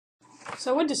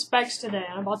So I went to Specs today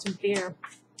and I bought some beer.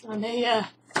 And they,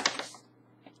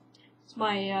 it's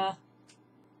my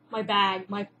bag,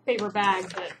 my paper bag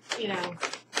that, you know,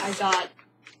 I got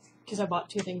because I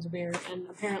bought 2 things of beer, and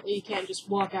apparently you can't just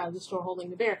walk out of the store holding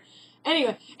the beer.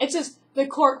 Anyway, it says, The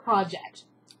Cork Project.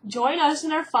 Join us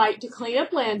in our fight to clean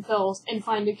up landfills and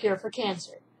find a cure for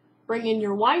cancer. Bring in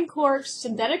your wine corks,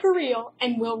 synthetic or real,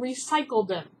 and we'll recycle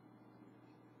them.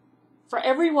 For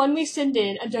every one we send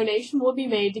in, a donation will be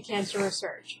made to cancer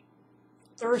research.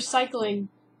 They're recycling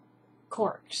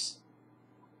corks.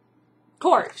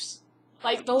 Corks.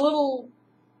 Like the little,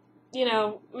 you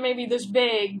know, maybe this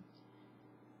big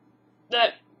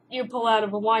that you pull out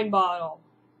of a wine bottle.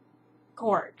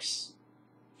 Corks.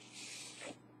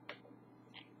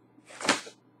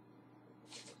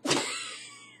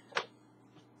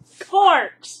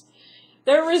 Corks!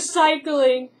 They're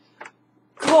recycling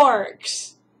corks.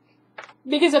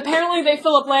 Because apparently they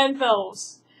fill up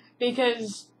landfills.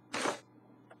 Because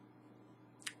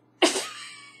they're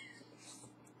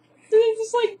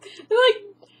like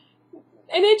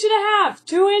an inch and a half,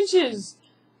 2 inches.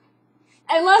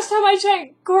 And last time I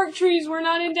checked, cork trees were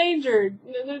not endangered.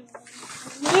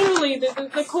 Literally,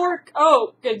 the cork,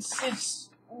 it's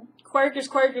Quercus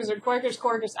or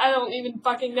Quercus, I don't even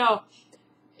fucking know.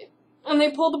 And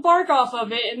they pull the bark off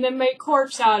of it and then make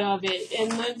corks out of it.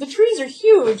 And the trees are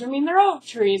huge. I mean, they're oak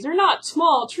trees. They're not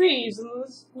small trees. And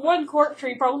this one cork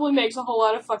tree probably makes a whole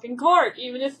lot of fucking cork.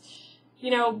 Even if, you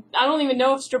know, I don't even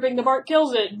know if stripping the bark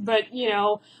kills it. But, you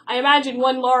know, I imagine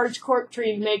one large cork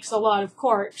tree makes a lot of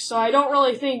corks. So I don't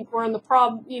really think we're in the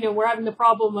we're having the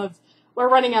problem of we're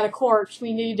running out of corks.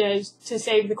 We need to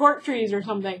save the cork trees or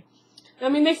something. I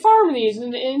mean, they farm these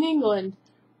in England.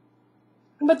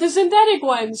 But the synthetic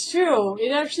ones, too.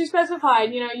 It actually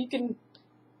specified, you know,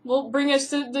 we'll bring us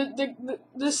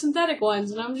the synthetic ones,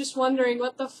 and I'm just wondering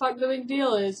what the fuck the big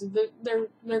deal is.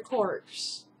 They're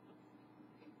corks.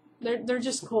 They're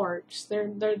just corks.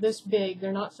 They're this big.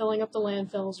 They're not filling up the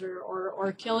landfills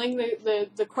or killing the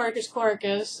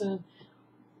Quercus, and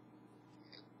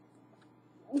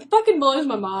it fucking blows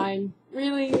my mind.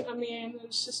 Really, I mean,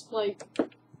 it's just like,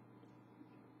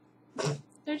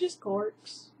 they're just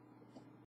corks.